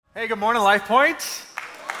Hey, good morning, Life Point.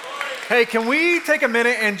 Hey, can we take a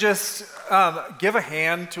minute and just give a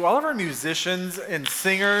hand to all of our musicians and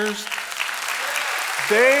singers?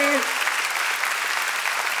 They,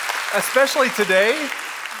 especially today,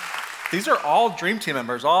 these are all Dream Team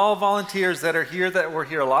members, all volunteers that are here, that were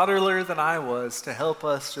here a lot earlier than I was to help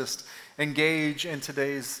us just engage in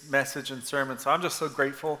today's message and sermon. So I'm just so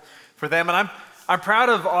grateful for them. And I'm proud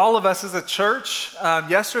of all of us as a church.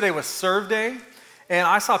 Yesterday was Serve Day. And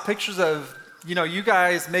I saw pictures of, you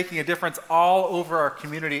guys making a difference all over our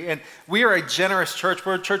community. And we are a generous church.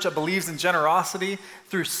 We're a church that believes in generosity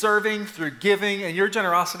through serving, through giving. And your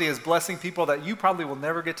generosity is blessing people that you probably will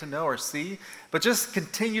never get to know or see. But just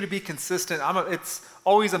continue to be consistent. It's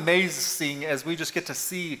always amazing as we just get to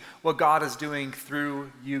see what God is doing through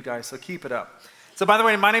you guys. So keep it up. So by the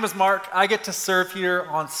way, my name is Mark. I get to serve here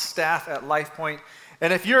on staff at Life Point.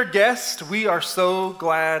 And if you're a guest, we are so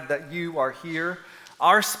glad that you are here.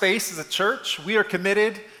 Our space as a church, we are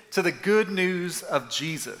committed to the good news of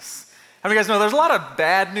Jesus. How many of you guys know there's a lot of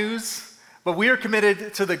bad news, but we are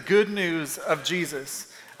committed to the good news of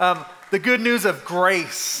Jesus. The good news of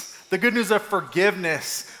grace, the good news of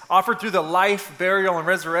forgiveness offered through the life, burial, and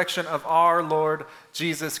resurrection of our Lord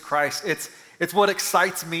Jesus Christ. It's what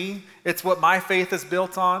excites me. It's what my faith is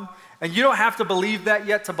built on. And you don't have to believe that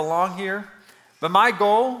yet to belong here. But my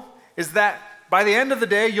goal is that by the end of the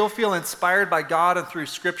day, you'll feel inspired by God and through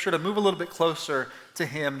Scripture to move a little bit closer to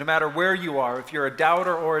Him, no matter where you are, if you're a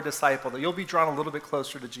doubter or a disciple, that you'll be drawn a little bit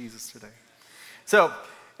closer to Jesus today. So,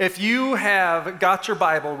 if you have got your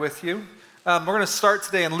Bible with you, we're going to start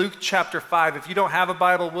today in Luke chapter 5. If you don't have a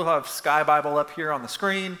Bible, we'll have Sky Bible up here on the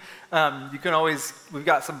screen. We've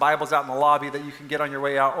got some Bibles out in the lobby that you can get on your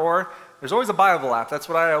way out, or there's always a Bible app. That's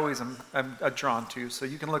what I always am drawn to. So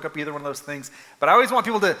you can look up either one of those things. But I always want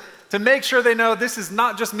people to make sure they know this is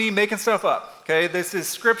not just me making stuff up. Okay, this is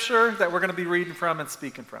Scripture that we're going to be reading from and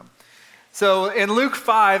speaking from. So in Luke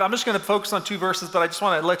 5, I'm just going to focus on two verses, but I just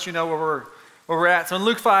want to let you know where we're at. So in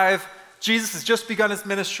Luke 5, Jesus has just begun his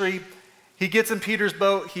ministry. He gets in Peter's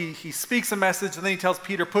boat. He speaks a message, and then he tells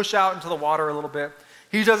Peter, push out into the water a little bit.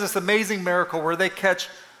 He does this amazing miracle where they catch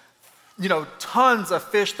tons of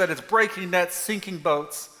fish that it's breaking nets, sinking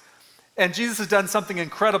boats. And Jesus has done something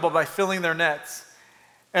incredible by filling their nets.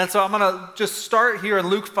 And so I'm going to just start here in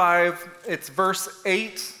Luke 5. It's verse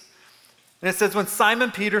 8. And it says, when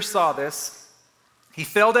Simon Peter saw this, he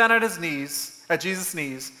fell down at Jesus'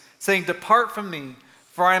 knees, saying, depart from me,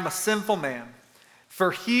 for I am a sinful man.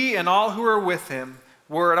 For he and all who were with him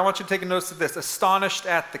were, and I want you to take a notice of this, astonished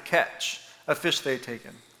at the catch of fish they had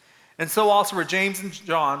taken. And so also were James and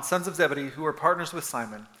John, sons of Zebedee, who were partners with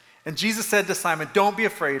Simon. And Jesus said to Simon, don't be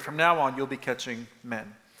afraid. From now on, you'll be catching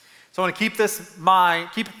men. So I want to keep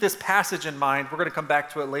this passage in mind. We're going to come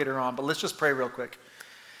back to it later on, but let's just pray real quick.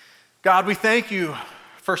 God, we thank you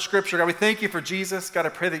for Scripture. God, we thank you for Jesus. God, I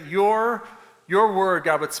pray that your word,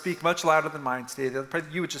 God, would speak much louder than mine today. I pray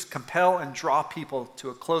that you would just compel and draw people to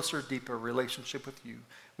a closer, deeper relationship with you.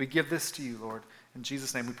 We give this to you, Lord. In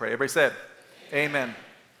Jesus' name we pray. Everybody said, Amen.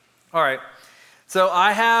 All right, so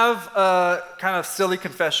I have a kind of silly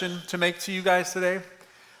confession to make to you guys today.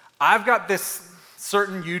 I've got this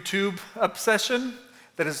certain YouTube obsession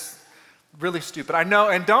that is really stupid. I know,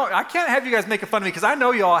 and I can't have you guys making fun of me because I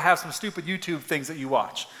know you all have some stupid YouTube things that you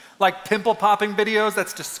watch. Like pimple popping videos,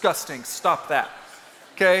 that's disgusting. Stop that,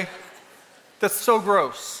 okay? That's so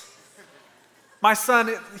gross. My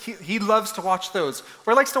son, he loves to watch those.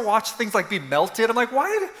 Or he likes to watch things like be melted. I'm like,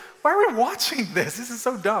 why are we watching this? This is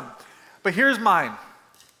so dumb. But here's mine.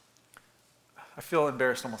 I feel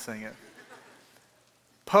embarrassed almost saying it.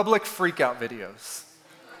 Public freakout videos.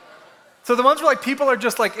 So the ones where like people are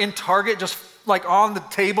just like in Target, just like on the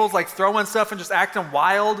tables, like throwing stuff and just acting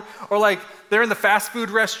wild. Or like they're in the fast food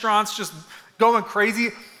restaurants just going crazy.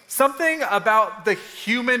 Something about the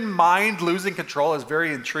human mind losing control is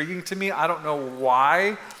very intriguing to me. I don't know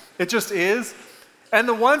why. It just is. And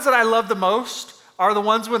the ones that I love the most are the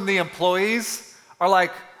ones when the employees are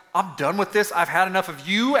like, I'm done with this. I've had enough of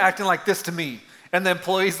you acting like this to me. And the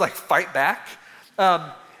employees like fight back.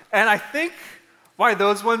 And I think why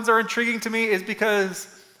those ones are intriguing to me is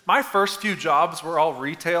because my first few jobs were all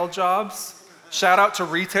retail jobs. Shout out to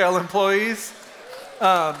retail employees.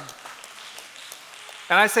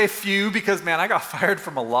 And I say few because, man, I got fired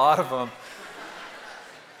from a lot of them.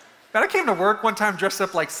 And I came to work one time dressed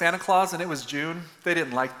up like Santa Claus, and it was June. They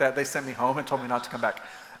didn't like that. They sent me home and told me not to come back.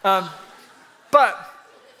 But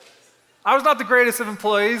I was not the greatest of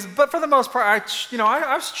employees, but for the most part, I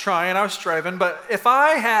was trying, I was striving. But if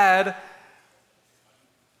like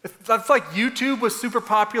YouTube was super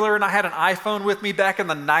popular and I had an iPhone with me back in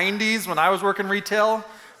the 90s when I was working retail,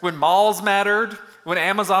 when malls mattered, when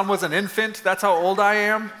Amazon was an infant. That's how old I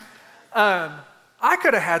am. I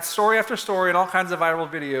could have had story after story and all kinds of viral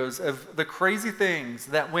videos of the crazy things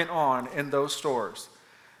that went on in those stores.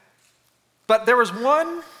 But there was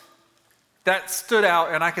one that stood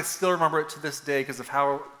out, and I can still remember it to this day because of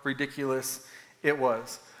how ridiculous it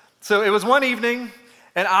was. So it was one evening,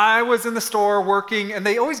 and I was in the store working, and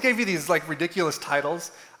they always gave you these like ridiculous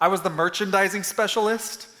titles. I was the merchandising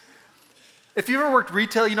specialist. If you ever worked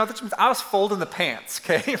retail, you know that means I was folding the pants,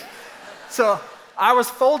 okay? So I was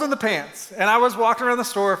folding the pants, and I was walking around the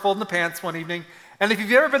store folding the pants one evening. And if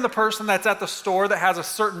you've ever been the person that's at the store that has a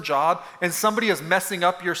certain job and somebody is messing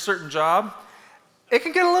up your certain job, it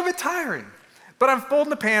can get a little bit tiring. But I'm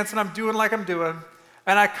folding the pants and I'm doing like I'm doing,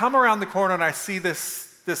 and I come around the corner and I see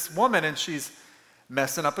this woman, and she's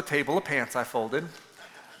messing up a table of pants I folded.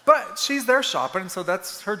 But she's there shopping, so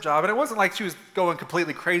that's her job. And it wasn't like she was going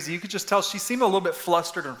completely crazy. You could just tell she seemed a little bit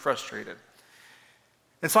flustered and frustrated.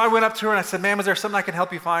 And so I went up to her and I said, "Ma'am, is there something I can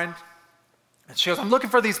help you find?" And she goes, "I'm looking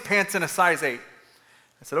for these pants in a size 8.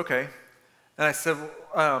 I said, "Okay." And I said,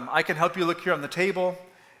 "I can help you look here on the table."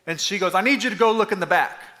 And she goes, "I need you to go look in the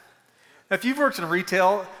back." Now, if you've worked in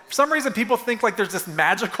retail, for some reason people think like there's this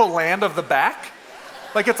magical land of the back,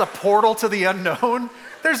 like it's a portal to the unknown.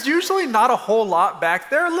 There's usually not a whole lot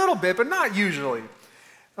back there, a little bit, but not usually.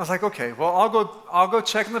 I was like, "Okay, well, I'll go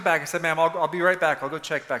check in the back." I said, "Ma'am, I'll be right back. I'll go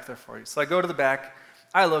check back there for you." So I go to the back.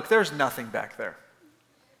 I look, there's nothing back there.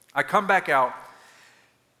 I come back out,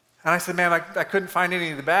 and I said, "Ma'am, I couldn't find any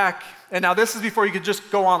in the back." And now this is before you could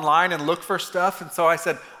just go online and look for stuff. And so I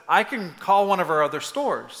said, "I can call one of our other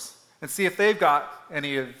stores and see if they've got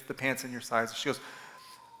any of the pants in your size." And she goes,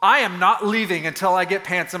 "I am not leaving until I get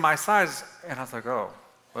pants in my size." And I was like, "Oh,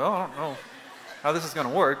 well, I don't know how this is going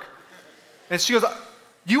to work." And she goes,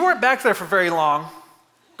 "You weren't back there for very long.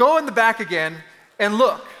 Go in the back again and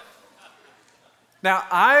look." Now,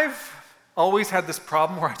 I've always had this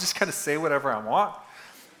problem where I just kind of say whatever I want.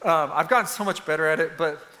 I've gotten so much better at it,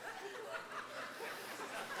 but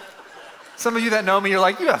some of you that know me, you're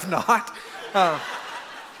like, "You have not."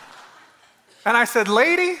 And I said,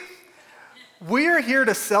 "Lady, we're here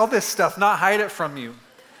to sell this stuff, not hide it from you."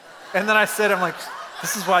 And then I said, I'm like,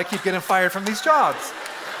 "This is why I keep getting fired from these jobs."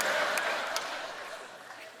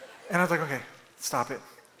 And I was like, "Okay, stop it.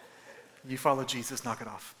 You follow Jesus, knock it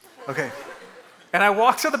off." Okay. And I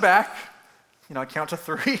walk to the back. I count to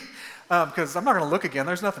 3 because I'm not going to look again.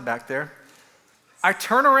 There's nothing back there. I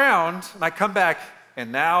turn around and I come back,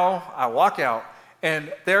 and now I walk out,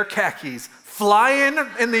 and there are khakis flying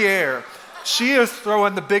in the air. She is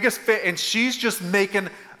throwing the biggest fit, and she's just making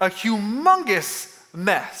a humongous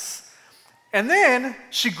mess. And then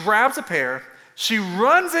she grabs a pair. She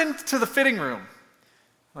runs into the fitting room.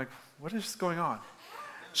 I'm like, what is going on?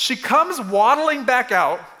 She comes waddling back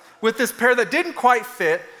out with this pair that didn't quite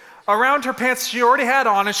fit around her pants she already had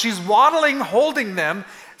on, and she's waddling, holding them,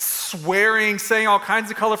 swearing, saying all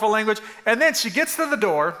kinds of colorful language. And then she gets to the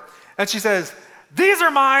door, and she says, "These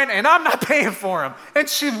are mine, and I'm not paying for them." And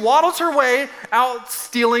she waddles her way out,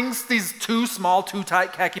 stealing these 2 small, too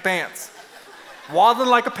tight khaki pants, waddling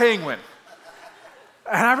like a penguin.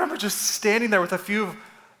 And I remember just standing there with a few of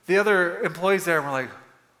the other employees there, and we're like,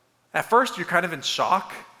 at first you're kind of in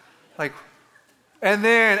shock, like, and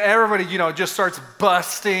then everybody, just starts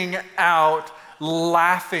busting out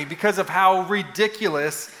laughing because of how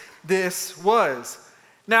ridiculous this was.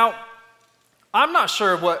 Now, I'm not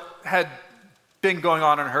sure what had been going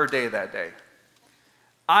on in her day that day.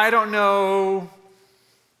 I don't know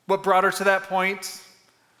what brought her to that point.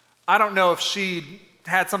 I don't know if she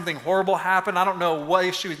had something horrible happen. I don't know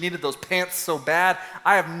why she needed those pants so bad.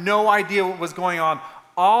 I have no idea what was going on.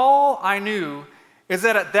 All I knew is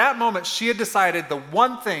that at that moment, she had decided the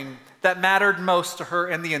one thing that mattered most to her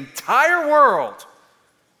in the entire world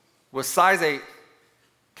was size 8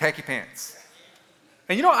 khaki pants.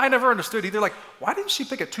 And I never understood either, like, why didn't she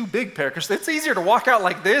pick a too big pair? Because it's easier to walk out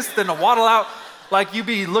like this than to waddle out like you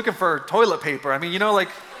be looking for toilet paper. I mean, like,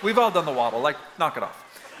 we've all done the waddle. Like, knock it off.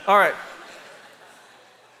 All right.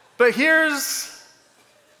 But here's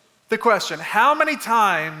the question. How many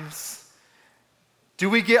times do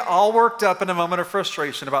we get all worked up in a moment of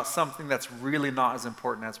frustration about something that's really not as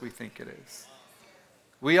important as we think it is?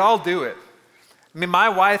 We all do it. I mean, my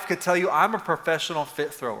wife could tell you I'm a professional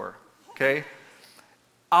fit thrower, okay?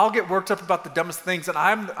 I'll get worked up about the dumbest things, and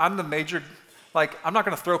I'm the major, like, I'm not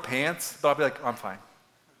going to throw pants, but I'll be like, "I'm fine.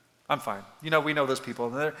 I'm fine." We know those people.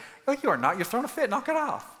 And they're like, "You are not. You're throwing a fit. Knock it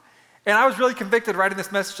off." And I was really convicted writing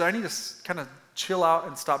this message that I need to kind of chill out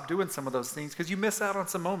and stop doing some of those things because you miss out on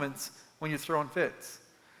some moments when you're throwing fits.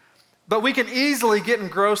 But we can easily get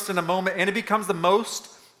engrossed in a moment, and it becomes the most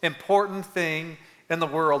important thing in the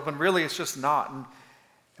world when really it's just not. And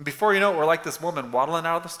before you know it, we're like this woman waddling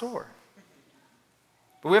out of the store.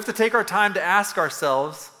 But we have to take our time to ask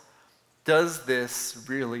ourselves, does this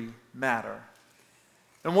really matter?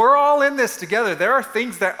 And we're all in this together. There are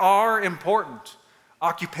things that are important.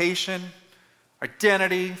 Occupation,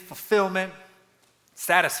 identity, fulfillment,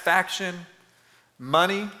 satisfaction,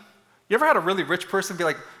 money. You ever had a really rich person be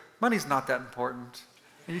like, money's not that important?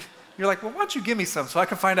 And you're like, well, why don't you give me some so I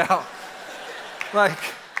can find out?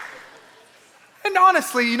 And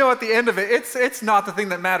honestly, at the end of it, it's not the thing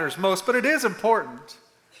that matters most, but it is important.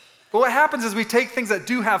 But what happens is we take things that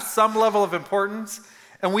do have some level of importance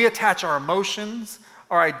and we attach our emotions,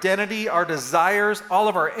 our identity, our desires, all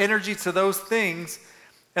of our energy to those things.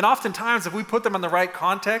 And oftentimes, if we put them in the right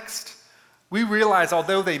context, we realize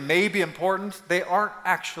although they may be important, they aren't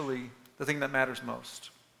actually the thing that matters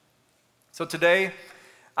most. So today,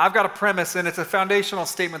 I've got a premise, and it's a foundational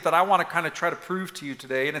statement that I want to kind of try to prove to you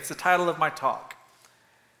today, and it's the title of my talk.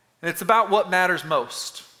 And it's about what matters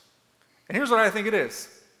most. And here's what I think it is: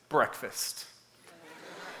 breakfast.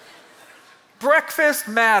 Breakfast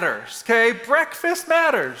matters, okay? Breakfast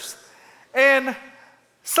matters. And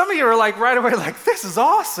some of you are like right away like, this is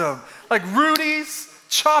awesome. Like Rudy's,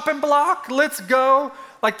 Chopping Block, let's go.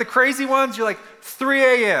 Like the crazy ones, you're like 3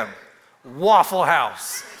 a.m., Waffle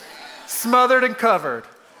House, smothered and covered.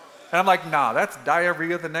 And I'm like, nah, that's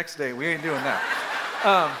diarrhea the next day. We ain't doing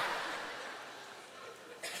that.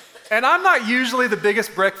 And I'm not usually the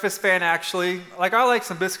biggest breakfast fan, actually. Like, I like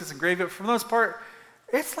some biscuits and gravy, but for the most part,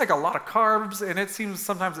 it's like a lot of carbs, and it seems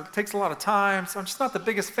sometimes it takes a lot of time, so I'm just not the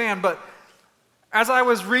biggest fan. But as I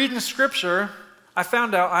was reading Scripture, I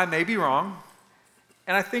found out I may be wrong,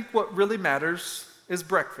 and I think what really matters is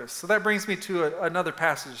breakfast. So that brings me to another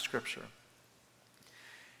passage of Scripture.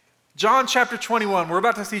 John chapter 21, we're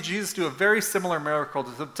about to see Jesus do a very similar miracle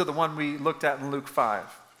to the one we looked at in Luke 5.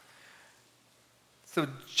 So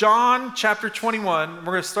John chapter 21, we're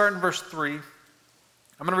going to start in verse 3.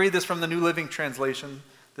 I'm going to read this from the New Living Translation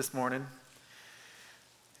this morning.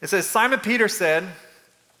 It says, Simon Peter said,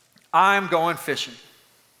 I'm going fishing.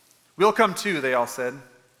 We'll come too, they all said.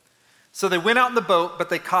 So they went out in the boat, but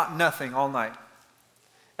they caught nothing all night.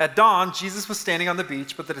 At dawn, Jesus was standing on the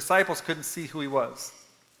beach, but the disciples couldn't see who he was.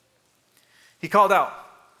 He called out,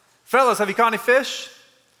 fellas, have you caught any fish?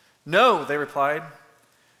 No, they replied.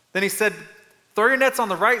 Then he said, throw your nets on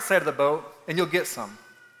the right side of the boat, and you'll get some.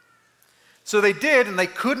 So they did, and they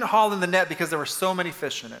couldn't haul in the net because there were so many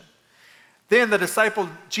fish in it. Then the disciple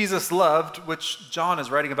Jesus loved, which John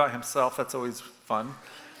is writing about himself, that's always fun,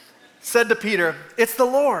 said to Peter, it's the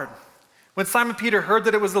Lord. When Simon Peter heard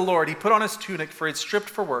that it was the Lord, he put on his tunic, for he had stripped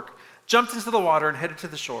for work, jumped into the water, and headed to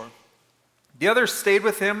the shore. The others stayed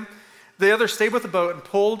with him. The others stayed with the boat and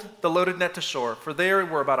pulled the loaded net to shore, for they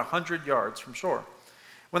were about 100 yards from shore.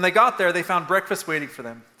 When they got there, they found breakfast waiting for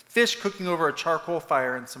them, fish cooking over a charcoal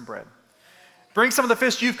fire and some bread. Bring some of the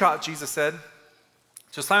fish you've caught, Jesus said.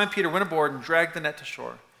 So Simon Peter went aboard and dragged the net to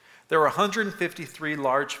shore. There were 153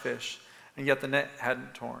 large fish, and yet the net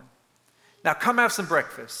hadn't torn. Now come have some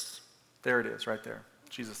breakfast. There it is, right there,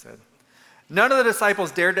 Jesus said. None of the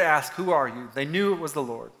disciples dared to ask, who are you? They knew it was the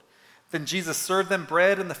Lord. Then Jesus served them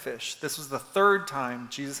bread and the fish. This was the third time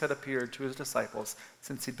Jesus had appeared to his disciples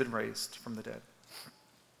since he'd been raised from the dead.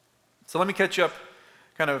 So let me catch you up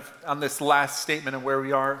kind of on this last statement and where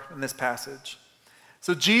we are in this passage.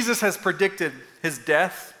 So Jesus has predicted his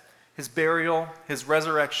death, his burial, his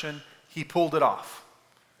resurrection. He pulled it off.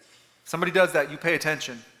 Somebody does that, you pay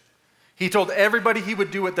attention. He told everybody he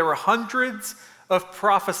would do it. There were hundreds of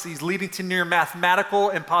prophecies leading to near mathematical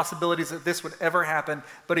impossibilities that this would ever happen,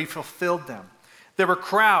 but he fulfilled them. There were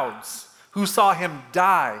crowds who saw him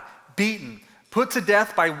die, beaten, put to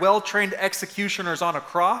death by well-trained executioners on a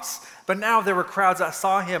cross, but now there were crowds that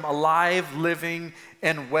saw him alive, living,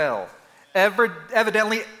 and well.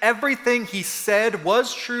 Evidently, everything he said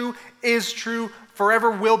was true, is true,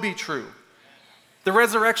 forever will be true. The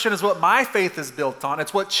resurrection is what my faith is built on.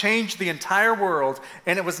 It's what changed the entire world,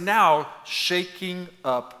 and it was now shaking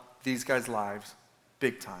up these guys' lives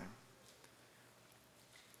big time.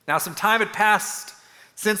 Now, some time had passed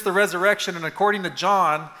since the resurrection, and according to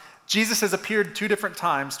John, Jesus has appeared 2 different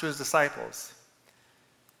times to his disciples.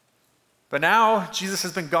 But now, Jesus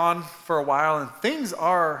has been gone for a while, and things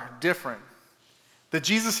are different. The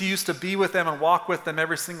Jesus who used to be with them and walk with them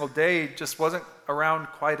every single day just wasn't around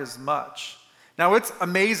quite as much. Now, it's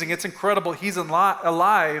amazing, it's incredible, he's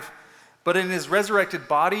alive, but in his resurrected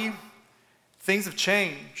body, things have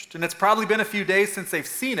changed. And it's probably been a few days since they've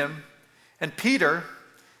seen him. And Peter,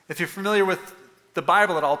 if you're familiar with the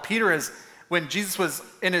Bible at all, Peter is, when Jesus was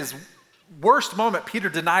in his worst moment, Peter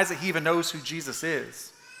denies that he even knows who Jesus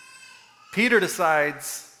is. Peter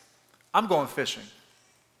decides, I'm going fishing.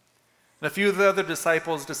 And a few of the other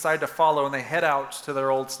disciples decide to follow, and they head out to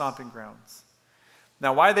their old stomping grounds.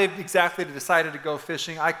 Now, why they exactly decided to go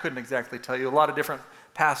fishing, I couldn't exactly tell you. A lot of different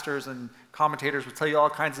pastors and commentators would tell you all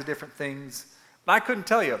kinds of different things. But I couldn't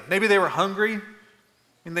tell you. Maybe they were hungry,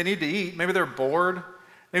 and they need to eat. Maybe they're bored.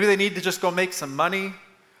 Maybe they need to just go make some money.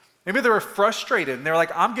 Maybe they were frustrated, and they're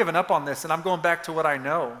like, I'm giving up on this, and I'm going back to what I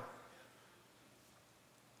know.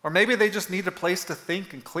 Or maybe they just need a place to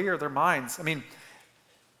think and clear their minds. I mean,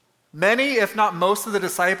 many, if not most of the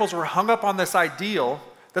disciples were hung up on this ideal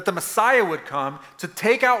that the Messiah would come to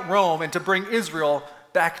take out Rome and to bring Israel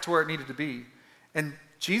back to where it needed to be. And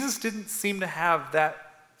Jesus didn't seem to have that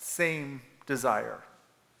same desire.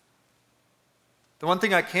 The one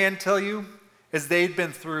thing I can tell you is they'd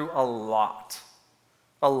been through a lot.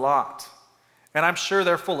 A lot. And I'm sure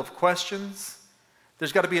they're full of questions.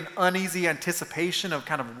 There's got to be an uneasy anticipation of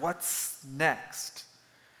kind of what's next.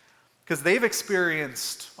 Because they've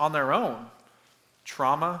experienced on their own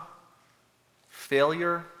trauma,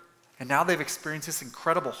 failure, and now they've experienced this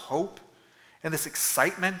incredible hope and this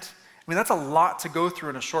excitement. I mean, that's a lot to go through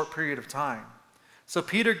in a short period of time. So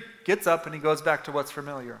Peter gets up and he goes back to what's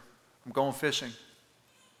familiar. I'm going fishing.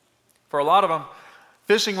 For a lot of them,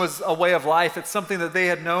 fishing was a way of life. It's something that they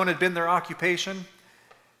had known had been their occupation.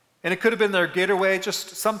 And it could have been their getaway, just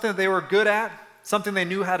something they were good at, something they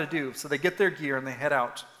knew how to do. So they get their gear and they head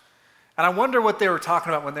out. And I wonder what they were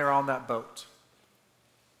talking about when they were on that boat.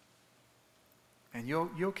 And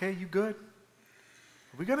you okay? You good?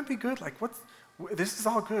 Are we gonna be good? Like this is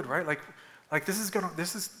all good, right? Like what do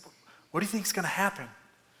you think is gonna happen?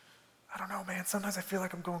 I don't know, man. Sometimes I feel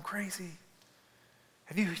like I'm going crazy.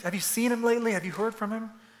 Have you seen him lately? Have you heard from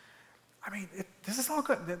him? I mean, this is all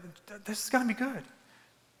good. This is gonna be good.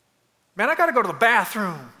 Man, I gotta go to the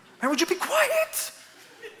bathroom. Man, would you be quiet?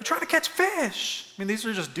 We're trying to catch fish. I mean, these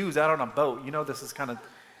are just dudes out on a boat. You know, this is kind of,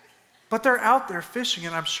 but they're out there fishing,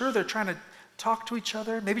 and I'm sure they're trying to talk to each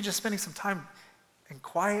other, maybe just spending some time in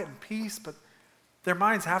quiet and peace, but their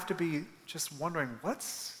minds have to be just wondering,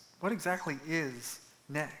 what exactly is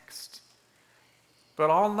next? But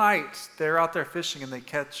all night, they're out there fishing, and they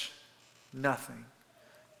catch nothing.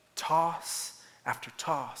 Toss after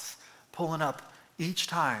toss, pulling up each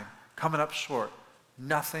time, coming up short.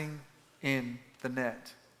 Nothing in the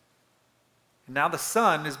net. And now the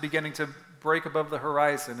sun is beginning to break above the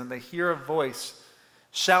horizon, and they hear a voice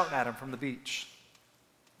shouting at them from the beach.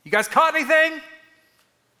 You guys caught anything?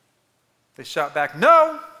 They shout back,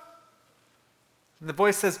 no. And the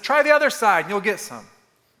voice says, try the other side and you'll get some.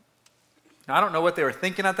 Now, I don't know what they were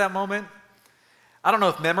thinking at that moment. I don't know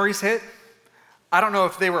if memories hit. I don't know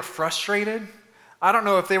if they were frustrated. I don't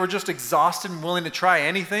know if they were just exhausted and willing to try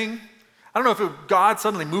anything. I don't know if God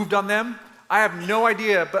suddenly moved on them. I have no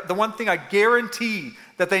idea, but the one thing I guarantee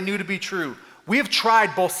that they knew to be true, we have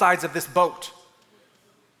tried both sides of this boat.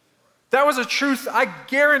 That was a truth I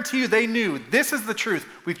guarantee you they knew. This is the truth.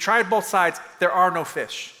 We've tried both sides. There are no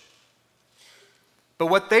fish. But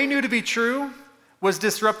what they knew to be true was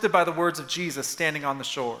disrupted by the words of Jesus standing on the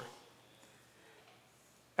shore.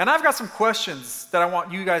 And I've got some questions that I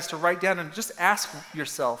want you guys to write down and just ask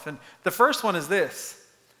yourself. And the first one is this.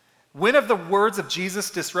 When have the words of Jesus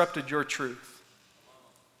disrupted your truth?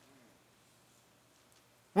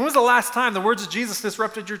 When was the last time the words of Jesus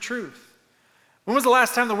disrupted your truth? When was the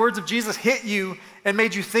last time the words of Jesus hit you and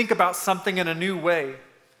made you think about something in a new way?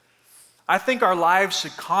 I think our lives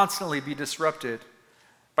should constantly be disrupted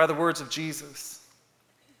by the words of Jesus.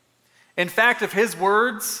 In fact, if his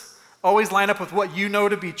words always line up with what you know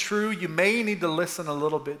to be true, you may need to listen a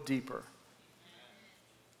little bit deeper.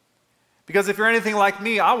 Because if you're anything like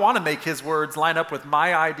me, I want to make his words line up with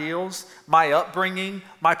my ideals, my upbringing,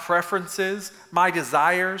 my preferences, my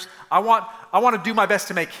desires. I want to do my best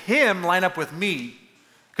to make him line up with me.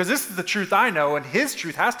 Because this is the truth I know, and his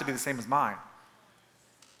truth has to be the same as mine.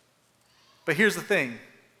 But here's the thing.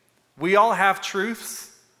 We all have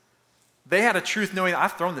truths. They had a truth knowing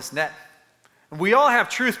I've thrown this net. And we all have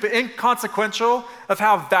truth, but inconsequential of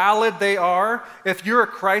how valid they are. If you're a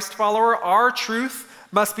Christ follower, our truth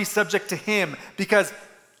must be subject to him, because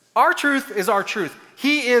our truth is our truth.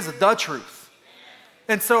 He is the truth.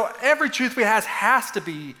 And so every truth we have has to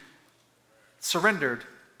be surrendered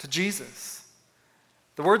to Jesus.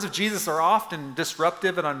 The words of Jesus are often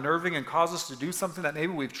disruptive and unnerving and cause us to do something that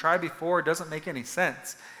maybe we've tried before. It doesn't make any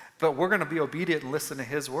sense. But we're going to be obedient and listen to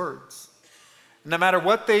his words. No matter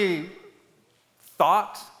what they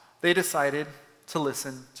thought, they decided to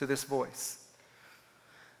listen to this voice.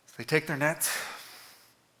 So they take their nets.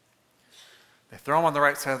 They throw them on the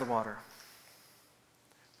right side of the water.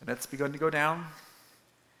 And it's begun to go down.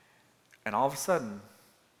 And all of a sudden,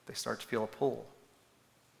 they start to feel a pull.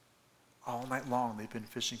 All night long, they've been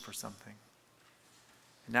fishing for something.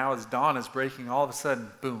 And now as dawn is breaking, all of a sudden,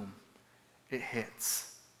 boom, it hits.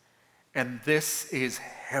 And this is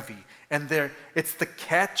heavy. And it's the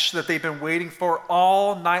catch that they've been waiting for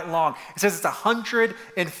all night long. It says it's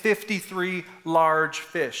 153 large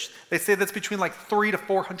fish. They say that's between like 300 to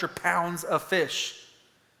 400 pounds of fish.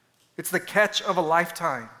 It's the catch of a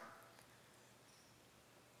lifetime.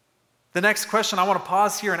 The next question I want to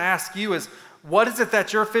pause here and ask you is, what is it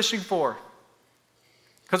that you're fishing for?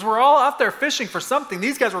 Because we're all out there fishing for something.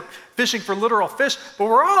 These guys were fishing for literal fish, but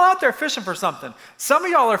we're all out there fishing for something. Some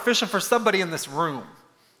of y'all are fishing for somebody in this room,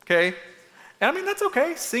 okay? And I mean, that's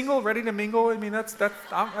okay. Single, ready to mingle, I mean, that's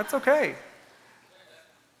okay.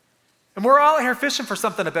 And we're all out here fishing for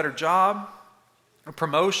something, a better job, a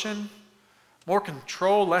promotion, more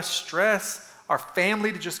control, less stress, our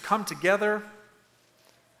family to just come together.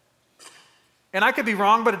 And I could be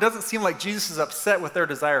wrong, but it doesn't seem like Jesus is upset with their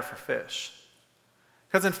desire for fish.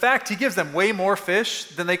 Because in fact, he gives them way more fish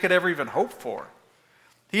than they could ever even hope for.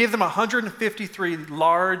 He gave them 153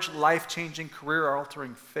 large, life-changing,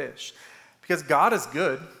 career-altering fish. Because God is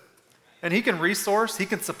good, and he can resource, he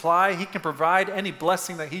can supply, he can provide any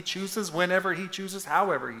blessing that he chooses, whenever he chooses,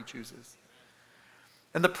 however he chooses.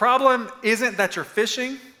 And the problem isn't that you're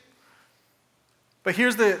fishing, but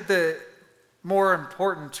here's the more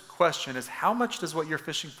important question is, how much does what you're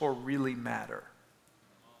fishing for really matter?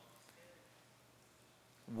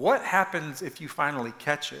 What happens if you finally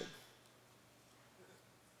catch it?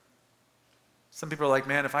 Some people are like,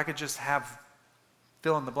 man, if I could just have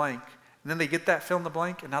fill in the blank. And then they get that fill in the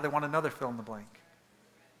blank, and now they want another fill in the blank.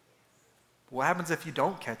 What happens if you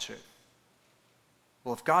don't catch it?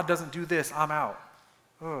 Well, if God doesn't do this, I'm out.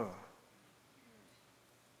 Ugh.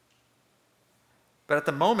 But at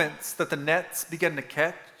the moments that the nets begin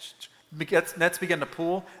to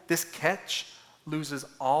pull, this catch loses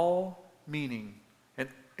all meaning. And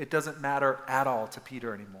it doesn't matter at all to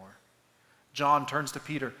Peter anymore. John turns to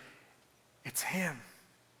Peter. It's him.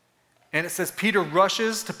 And it says Peter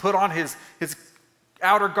rushes to put on his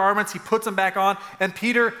outer garments. He puts them back on. And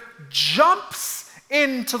Peter jumps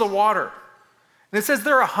into the water. And it says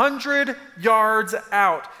they're 100 yards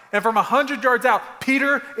out. And from 100 yards out,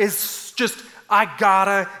 Peter is just, I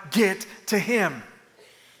gotta get to him.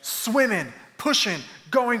 Swimming, pushing,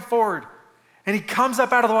 going forward. And he comes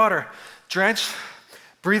up out of the water, drenched,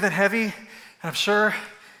 breathing heavy. And I'm sure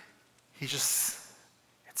it's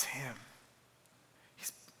him.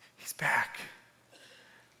 He's back.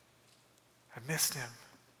 I missed him.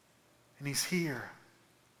 And he's here.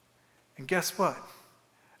 And guess what?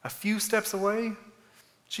 A few steps away,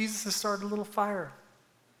 Jesus has started a little fire.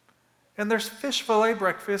 And there's fish fillet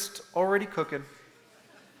breakfast already cooking.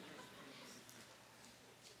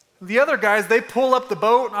 The other guys, they pull up the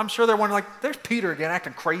boat. I'm sure they're wondering, like, there's Peter again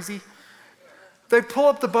acting crazy. They pull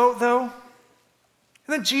up the boat, though. And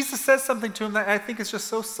then Jesus says something to him that I think is just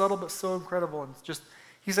so subtle but so incredible. And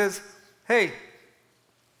he says, hey,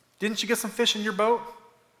 didn't you get some fish in your boat?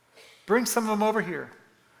 Bring some of them over here.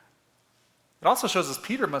 It also shows us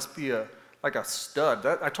Peter must be like a stud.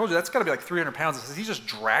 I told you, that's got to be like 300 pounds. It says he just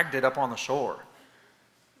dragged it up on the shore.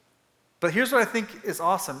 But here's what I think is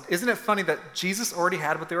awesome. Isn't it funny that Jesus already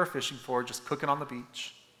had what they were fishing for, just cooking on the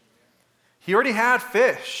beach? He already had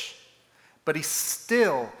fish, but he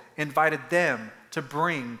still invited them to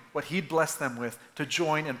bring what he'd blessed them with, to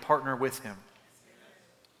join and partner with him.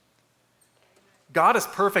 God is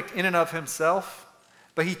perfect in and of himself,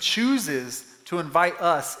 but he chooses to invite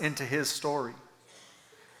us into his story.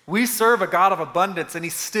 We serve a God of abundance, and he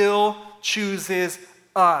still chooses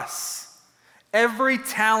us. Every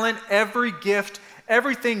talent, every gift,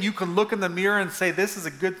 everything you can look in the mirror and say, this is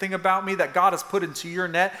a good thing about me that God has put into your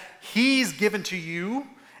net, he's given to you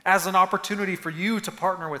as an opportunity for you to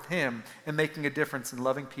partner with him in making a difference in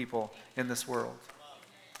loving people in this world.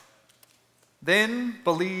 Then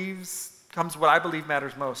comes what I believe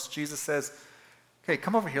matters most. Jesus says, okay,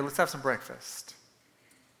 come over here, let's have some breakfast.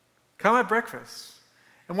 Come at breakfast.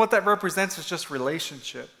 And what that represents is just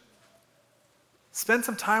relationship. Spend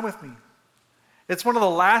some time with me. It's one of the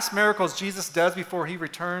last miracles Jesus does before he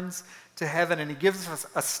returns to heaven, and he gives us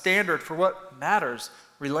a standard for what matters.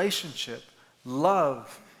 Relationship,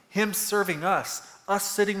 love, him serving us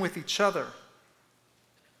sitting with each other.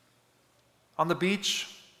 On the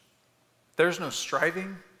beach, there's no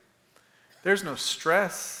striving. There's no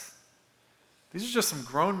stress. These are just some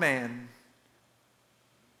grown men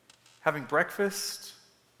having breakfast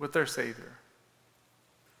with their Savior.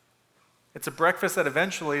 It's a breakfast that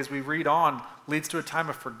eventually, as we read on, leads to a time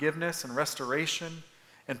of forgiveness and restoration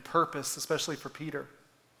and purpose, especially for Peter.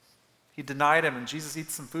 He denied him, and Jesus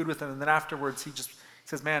eats some food with him, and then afterwards he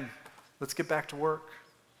says, man, let's get back to work.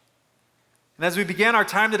 And as we began our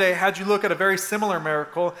time today, I had you look at a very similar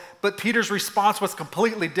miracle, but Peter's response was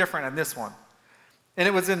completely different in this one. And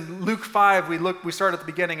it was in Luke 5, we started at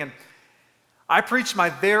the beginning, and I preached my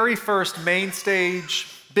very first main stage,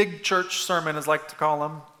 big church sermon, as I like to call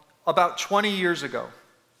them, about 20 years ago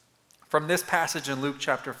from this passage in Luke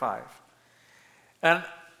chapter 5. And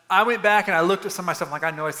I went back and I looked at some of my stuff, like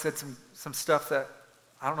I know I said some stuff that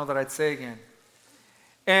I don't know that I'd say again.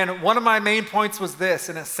 And one of my main points was this,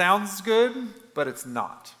 and it sounds good, but it's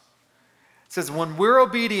not. It says, when we're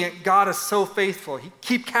obedient, God is so faithful.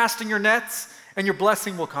 Keep casting your nets and your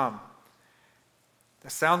blessing will come.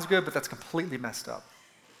 That sounds good, but that's completely messed up.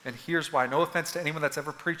 And here's why. No offense to anyone that's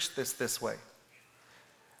ever preached this way.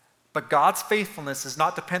 But God's faithfulness is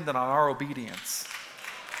not dependent on our obedience.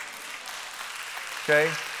 Okay?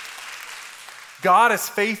 God is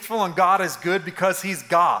faithful and God is good because he's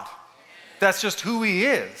God. That's just who he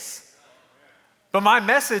is. But my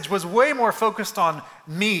message was way more focused on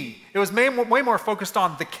me. It was way more focused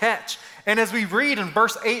on the catch. And as we read in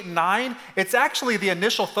verse 8 and 9, it's actually the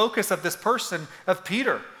initial focus of this person, of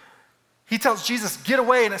Peter. He tells Jesus, get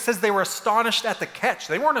away, and it says they were astonished at the catch.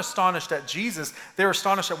 They weren't astonished at Jesus. They were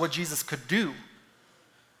astonished at what Jesus could do.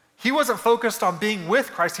 He wasn't focused on being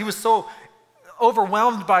with Christ. He was so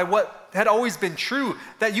overwhelmed by what had always been true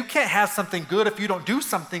that you can't have something good if you don't do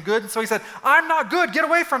something good. And so he said, I'm not good. Get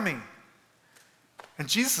away from me. And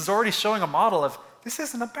Jesus is already showing a model of, this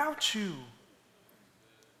isn't about you.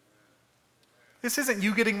 This isn't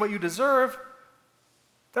you getting what you deserve.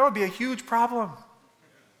 That would be a huge problem.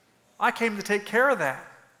 I came to take care of that.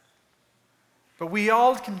 But we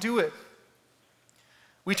all can do it.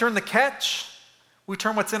 We turn the catch, we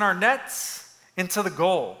turn what's in our nets into the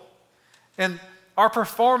goal. And our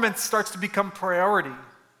performance starts to become priority.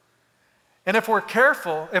 And if we're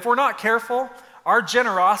not careful, our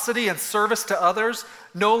generosity and service to others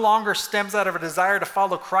no longer stems out of a desire to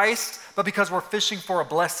follow Christ, but because we're fishing for a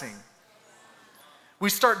blessing. We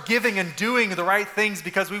start giving and doing the right things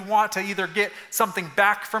because we want to either get something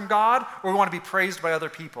back from God or we want to be praised by other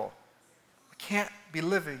people. We can't be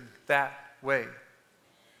living that way.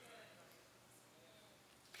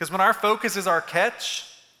 Because when our focus is our catch,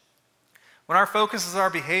 when our focus is our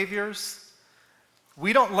behaviors,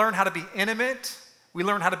 we don't learn how to be intimate, we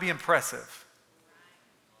learn how to be impressive.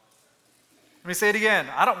 Let me say it again.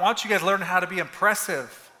 I don't want you guys learning how to be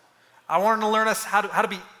impressive. I want to learn us how to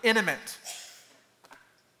be intimate.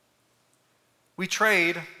 We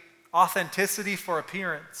trade authenticity for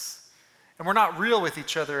appearance, and we're not real with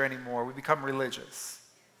each other anymore. We become religious.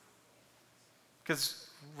 Because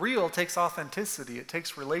real takes authenticity. It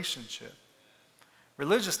takes relationship.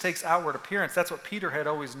 Religious takes outward appearance. That's what Peter had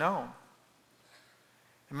always known.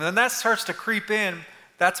 And when that starts to creep in,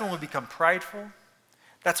 that's when we become prideful.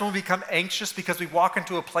 That's when we become anxious because we walk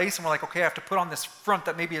into a place and we're like, okay, I have to put on this front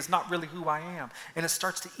that maybe is not really who I am. And it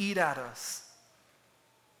starts to eat at us.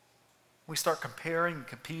 We start comparing and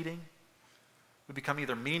competing. We become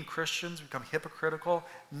either mean Christians, we become hypocritical.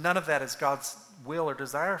 None of that is God's will or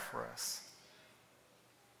desire for us.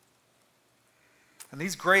 And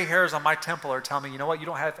these gray hairs on my temple are telling me, you know what, you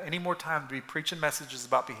don't have any more time to be preaching messages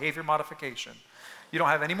about behavior modification. You don't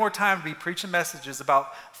have any more time to be preaching messages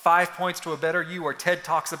about 5 points to a better you or TED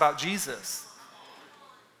Talks about Jesus.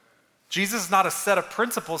 Jesus is not a set of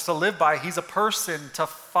principles to live by. He's a person to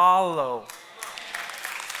follow.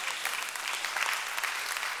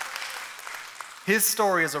 His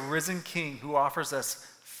story is a risen king who offers us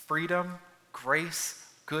freedom, grace,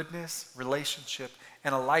 goodness, relationship,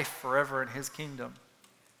 and a life forever in his kingdom.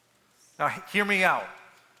 Now, hear me out.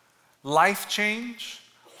 Life change,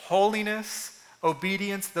 holiness,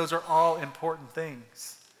 obedience, those are all important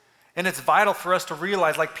things. And it's vital for us to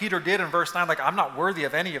realize, like Peter did in verse 9, like, I'm not worthy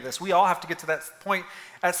of any of this. We all have to get to that point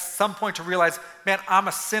at some point to realize, man, I'm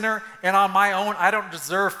a sinner, and on my own, I don't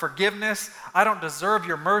deserve forgiveness. I don't deserve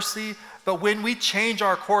your mercy. But when we change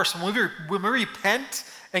our course, when we repent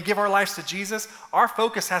and give our lives to Jesus, our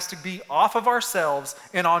focus has to be off of ourselves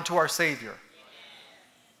and onto our Savior.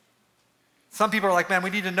 Some people are like, man, we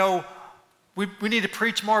need to know, we need to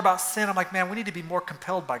preach more about sin. I'm like, man, we need to be more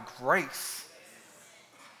compelled by grace.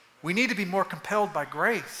 We need to be more compelled by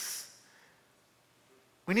grace.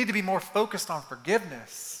 We need to be more focused on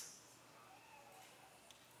forgiveness.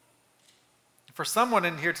 For someone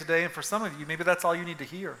in here today, and for some of you, maybe that's all you need to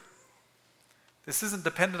hear. This isn't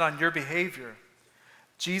dependent on your behavior.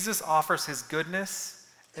 Jesus offers his goodness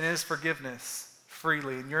and his forgiveness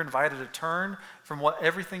freely, and you're invited to turn from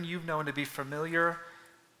everything you've known to be familiar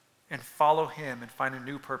and follow him and find a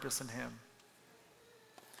new purpose in him.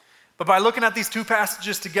 But by looking at these two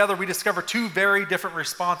passages together, we discover two very different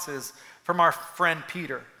responses from our friend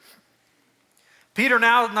Peter. Peter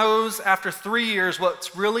now knows after 3 years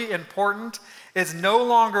what's really important is no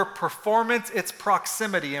longer performance, it's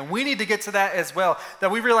proximity. And we need to get to that as well,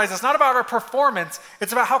 that we realize it's not about our performance,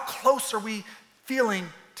 it's about how close are we feeling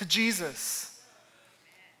to Jesus.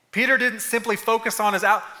 Peter didn't simply focus on his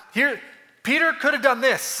here. Peter could have done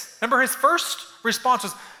this. Remember, his first response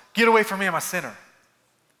was, "Get away from me, I'm a sinner."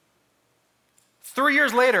 3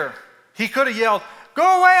 years later, he could have yelled,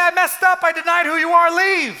 "Go away, I messed up, I denied who you are,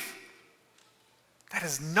 leave." That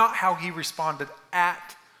is not how he responded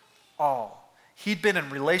at all. He'd been in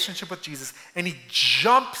relationship with Jesus, and he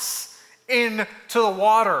jumps into the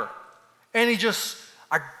water, and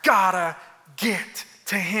I gotta get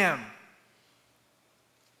to him.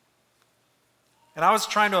 And I was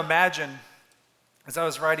trying to imagine, as I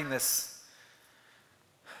was writing this,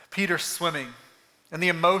 Peter swimming, and the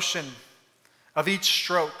emotion of each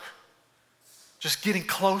stroke, just getting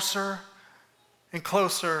closer and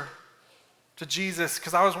closer to Jesus,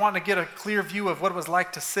 because I was wanting to get a clear view of what it was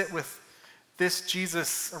like to sit with this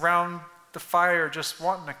Jesus around the fire, just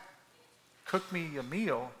wanting to cook me a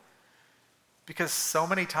meal. Because so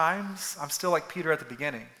many times, I'm still like Peter at the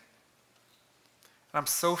beginning. And I'm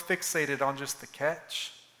so fixated on just the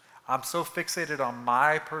catch. I'm so fixated on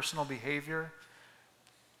my personal behavior.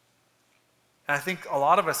 And I think a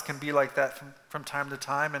lot of us can be like that from time to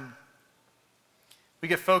time. And we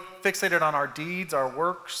get fixated on our deeds, our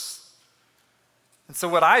works. And so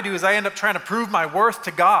what I do is I end up trying to prove my worth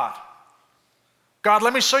to God. God,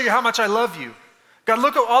 let me show you how much I love you. God,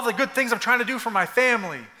 look at all the good things I'm trying to do for my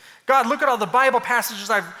family. God, look at all the Bible passages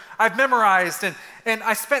I've memorized, and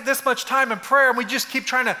I spent this much time in prayer, and we just keep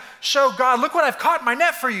trying to show God, look what I've caught in my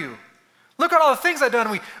net for you. Look at all the things I've done,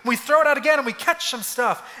 and we throw it out again, and we catch some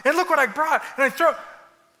stuff, and look what I brought, and I throw it.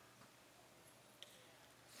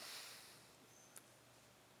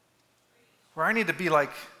 Where I need to be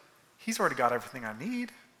like, he's already got everything I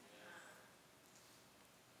need.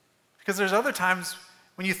 Because there's other times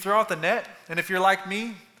when you throw out the net, and if you're like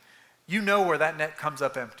me, you know where that net comes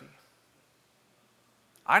up empty.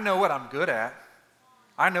 I know what I'm good at.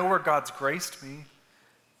 I know where God's graced me.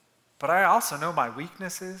 But I also know my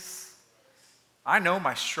weaknesses. I know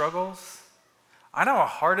my struggles. I know how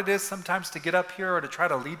hard it is sometimes to get up here or to try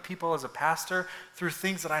to lead people as a pastor through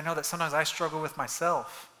things that I know that sometimes I struggle with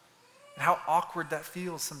myself. And how awkward that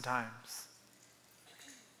feels sometimes.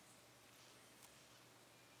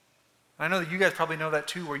 And I know that you guys probably know that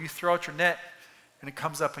too, where you throw out your net and it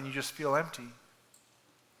comes up and you just feel empty.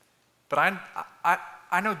 But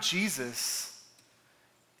I know Jesus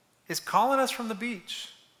is calling us from the beach.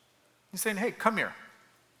 He's saying, hey, come here.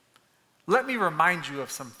 Let me remind you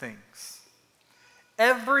of some things.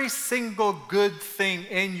 Every single good thing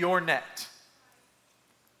in your net.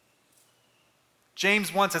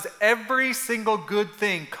 James 1 says, every single good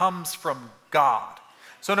thing comes from God.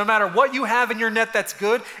 So no matter what you have in your net that's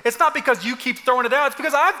good, it's not because you keep throwing it out, it's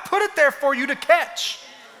because I've put it there for you to catch.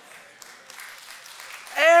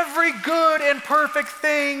 Every good and perfect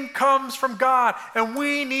thing comes from God, and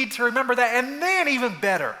we need to remember that, and then even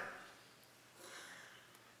better.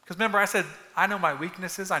 Because remember, I said, I know my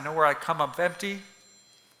weaknesses, I know where I come up empty.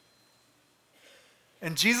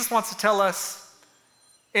 And Jesus wants to tell us,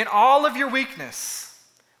 in all of your weakness,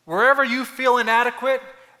 wherever you feel inadequate,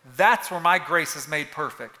 that's where my grace is made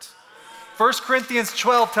perfect. 1 Corinthians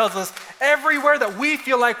 12 tells us, everywhere that we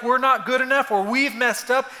feel like we're not good enough or we've messed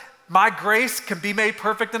up, my grace can be made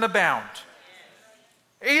perfect and abound.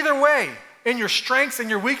 Either way, in your strengths and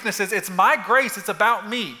your weaknesses, it's my grace, it's about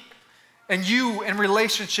me, and you in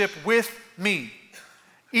relationship with me.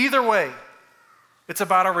 Either way, it's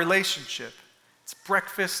about our relationship. It's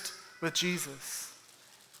breakfast with Jesus.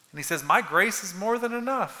 And he says, my grace is more than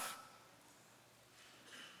enough.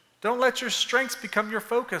 Don't let your strengths become your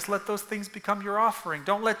focus. Let those things become your offering.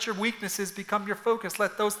 Don't let your weaknesses become your focus.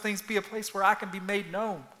 Let those things be a place where I can be made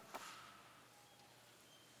known.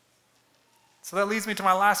 So that leads me to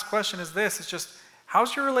my last question is this. It's just,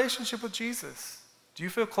 how's your relationship with Jesus? Do you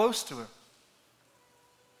feel close to him?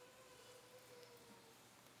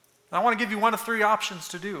 And I want to give you one of three options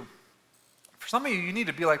to do. For some of you, you need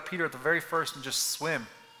to be like Peter at the very first and just swim.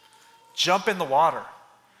 Jump in the water.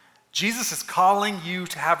 Jesus is calling you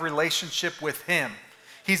to have relationship with him.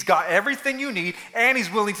 He's got everything you need, and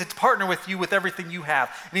he's willing to partner with you with everything you have.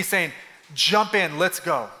 And he's saying, jump in, let's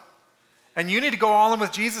go. And you need to go all in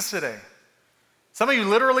with Jesus today. Some of you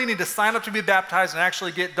literally need to sign up to be baptized and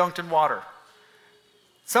actually get dunked in water.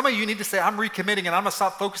 Some of you need to say, I'm recommitting and I'm going to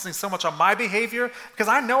stop focusing so much on my behavior because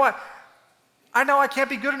I know I can't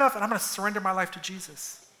be good enough, and I'm going to surrender my life to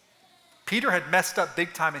Jesus. Peter had messed up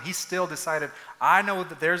big time, and he still decided, I know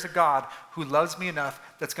that there's a God who loves me enough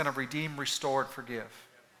that's going to redeem, restore, and forgive.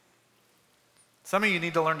 Some of you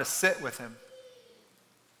need to learn to sit with him.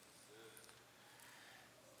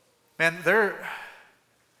 Man, there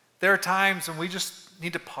are times when we just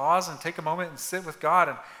need to pause and take a moment and sit with God.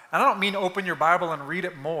 And I don't mean open your Bible and read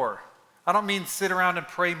it more. I don't mean sit around and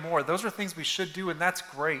pray more. Those are things we should do, and that's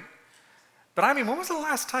great. But I mean, when was the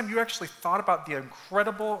last time you actually thought about the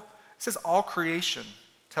incredible, it says all creation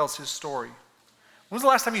tells his story. When was the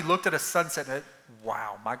last time you looked at a sunset and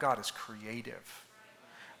wow, my God is creative.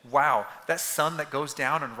 Wow, that sun that goes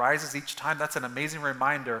down and rises each time, that's an amazing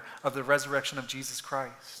reminder of the resurrection of Jesus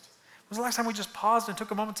Christ. When was the last time we just paused and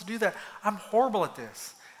took a moment to do that? I'm horrible at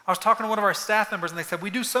this. I was talking to one of our staff members and they said, we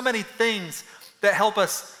do so many things that help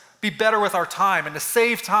us be better with our time and to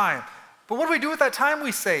save time. But what do we do with that time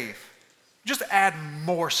we save? Just add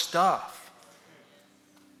more stuff.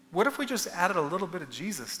 What if we just added a little bit of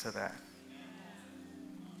Jesus to that?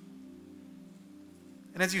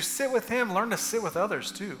 And as you sit with him, learn to sit with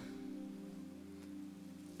others too.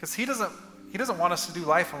 Because he doesn't want us to do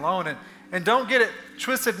life alone. And don't get it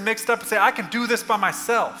twisted and mixed up and say, I can do this by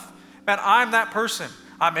myself. Man, I'm that person.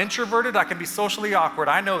 I'm introverted. I can be socially awkward.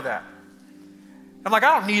 I know that. I'm like,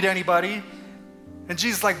 I don't need anybody. And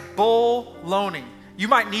Jesus is like, bull-loaning. You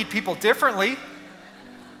might need people differently.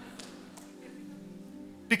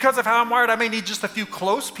 Because of how I'm wired, I may need just a few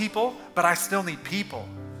close people, but I still need people.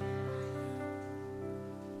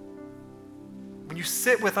 When you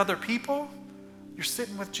sit with other people, you're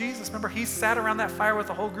sitting with Jesus. Remember, he sat around that fire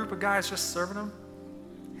with a whole group of guys just serving him,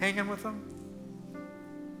 hanging with him.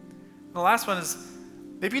 And the last one is,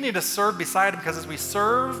 maybe you need to serve beside him, because as we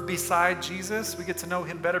serve beside Jesus, we get to know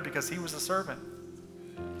him better because he was a servant.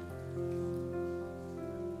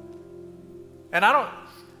 And I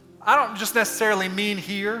don't just necessarily mean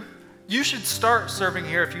here. You should start serving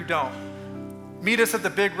here if you don't. Meet us at the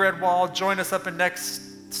Big Red Wall, join us up in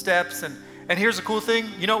Next Steps, and here's the cool thing.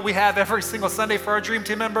 You know what we have every single Sunday for our Dream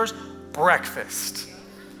Team members? Breakfast.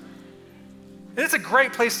 And it's a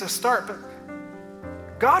great place to start, but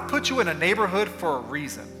God put you in a neighborhood for a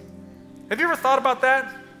reason. Have you ever thought about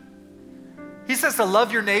that? He says to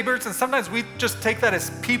love your neighbors, and sometimes we just take that as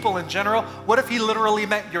people in general. What if he literally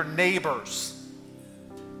meant your neighbors?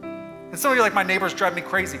 And some of you are like, my neighbors drive me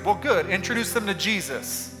crazy. Well, good. Introduce them to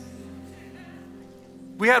Jesus.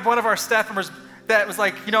 We had one of our staff members that was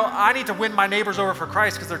like, I need to win my neighbors over for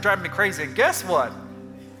Christ because they're driving me crazy. And guess what?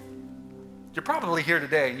 You're probably here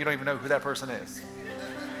today and you don't even know who that person is.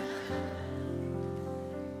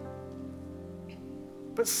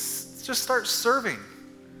 But just start serving.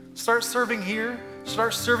 Start serving here.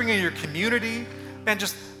 Start serving in your community. And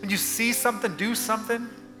just when you see something, do something.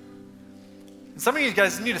 And some of you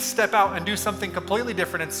guys need to step out and do something completely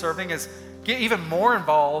different in serving, is get even more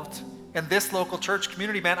involved in this local church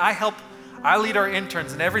community. Man, I lead our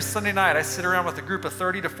interns, and every Sunday night I sit around with a group of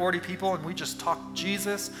 30 to 40 people and we just talk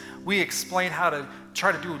Jesus. We explain how to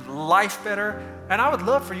try to do life better. And I would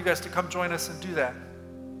love for you guys to come join us and do that.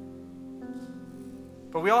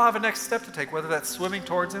 But we all have a next step to take, whether that's swimming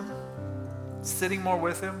towards him, sitting more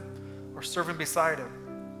with him, or serving beside him.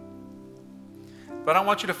 But I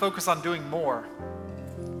want you to focus on doing more.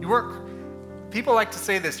 People like to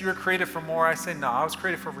say this, you were created for more. I say, no, I was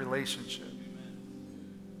created for relationship.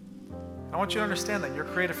 I want you to understand that you're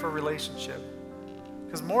created for a relationship,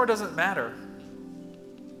 because more doesn't matter.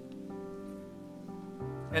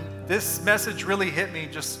 And this message really hit me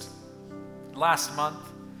just last month.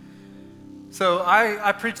 So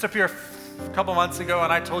I preached up here a couple months ago,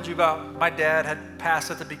 and I told you about my dad had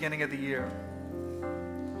passed at the beginning of the year.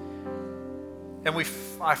 And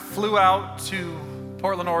I flew out to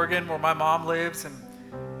Portland, Oregon, where my mom lives, and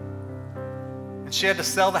she had to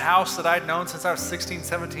sell the house that I'd known since I was 16,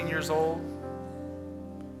 17 years old.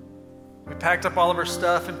 We packed up all of her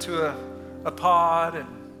stuff into a pod, and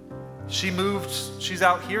she moved. She's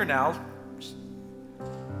out here now,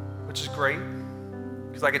 which is great,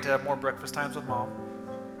 because I get to have more breakfast times with mom.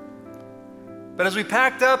 But as we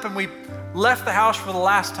packed up and we left the house for the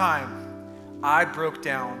last time, I broke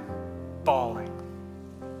down bawling.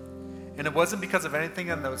 And it wasn't because of anything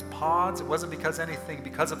in those pods. It wasn't because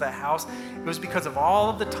of that house. It was because of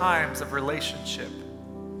all of the times of relationship.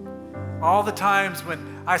 All the times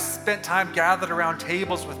when I spent time gathered around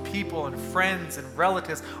tables with people and friends and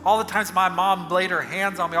relatives. All the times my mom laid her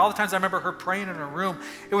hands on me. All the times I remember her praying in her room.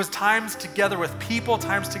 It was times together with people,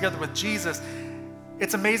 times together with Jesus.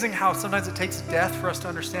 It's amazing how sometimes it takes death for us to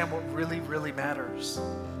understand what really, really matters.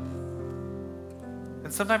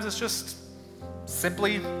 And sometimes it's just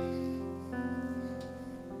simply,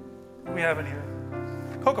 what do we have in here?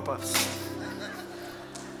 Cocoa Puffs.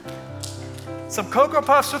 Some Cocoa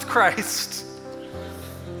Puffs with Christ.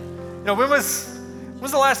 When was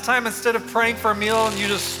the last time, instead of praying for a meal, and you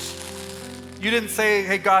didn't say,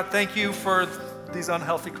 hey God, thank you for these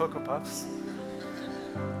unhealthy Cocoa Puffs,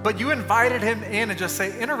 but you invited him in and just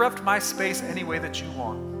say, interrupt my space any way that you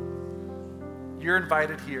want. You're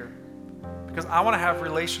invited here because I want to have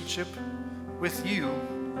relationship with you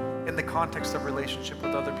in the context of relationship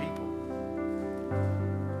with other people.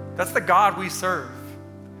 That's the God we serve.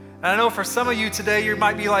 And I know for some of you today, you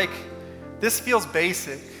might be like, this feels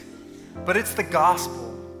basic, but it's the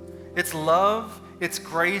gospel. It's love, it's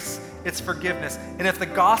grace, it's forgiveness. And if the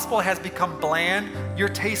gospel has become bland, your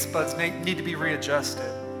taste buds need to be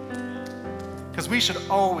readjusted. Because we should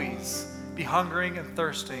always be hungering and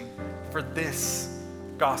thirsting for this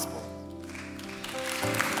gospel.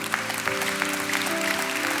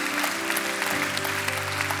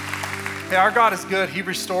 Hey, our God is good. He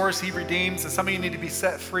restores, he redeems. And some of you need to be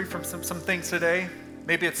set free from some things today.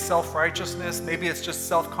 Maybe it's self-righteousness. Maybe it's just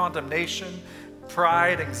self-condemnation,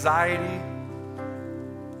 pride, anxiety.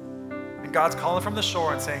 And God's calling from the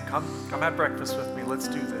shore and saying, come have breakfast with me. Let's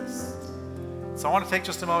do this. So I want to take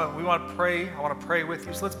just a moment. We want to pray. I want to pray with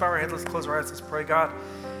you. So let's bow our heads. Let's close our eyes. Let's pray, God.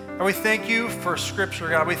 And we thank you for Scripture,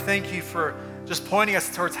 God. We thank you for just pointing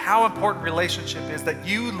us towards how important relationship is, that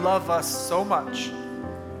you love us so much,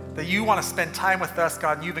 that you want to spend time with us,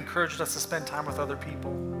 God, and you've encouraged us to spend time with other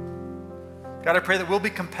people. God, I pray that we'll be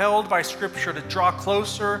compelled by Scripture to draw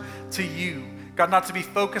closer to you. God, not to be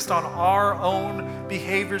focused on our own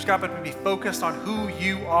behaviors, God, but to be focused on who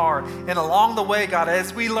you are. And along the way, God,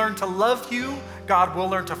 as we learn to love you, God, we'll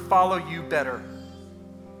learn to follow you better.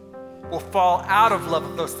 We'll fall out of love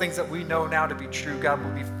with those things that we know now to be true. God,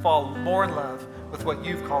 we'll fall more in love with what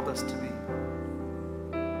you've called us to be.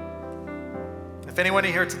 If anyone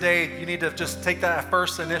here today, you need to just take that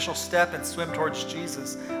first initial step and swim towards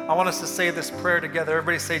Jesus, I want us to say this prayer together.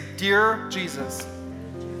 Everybody say, Dear Jesus,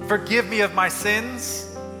 forgive me of my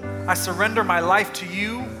sins. I surrender my life to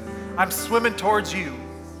you. I'm swimming towards you.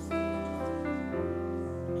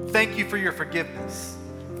 Thank you for your forgiveness.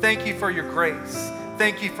 Thank you for your grace.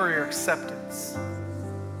 Thank you for your acceptance.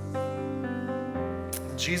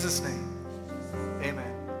 In Jesus' name.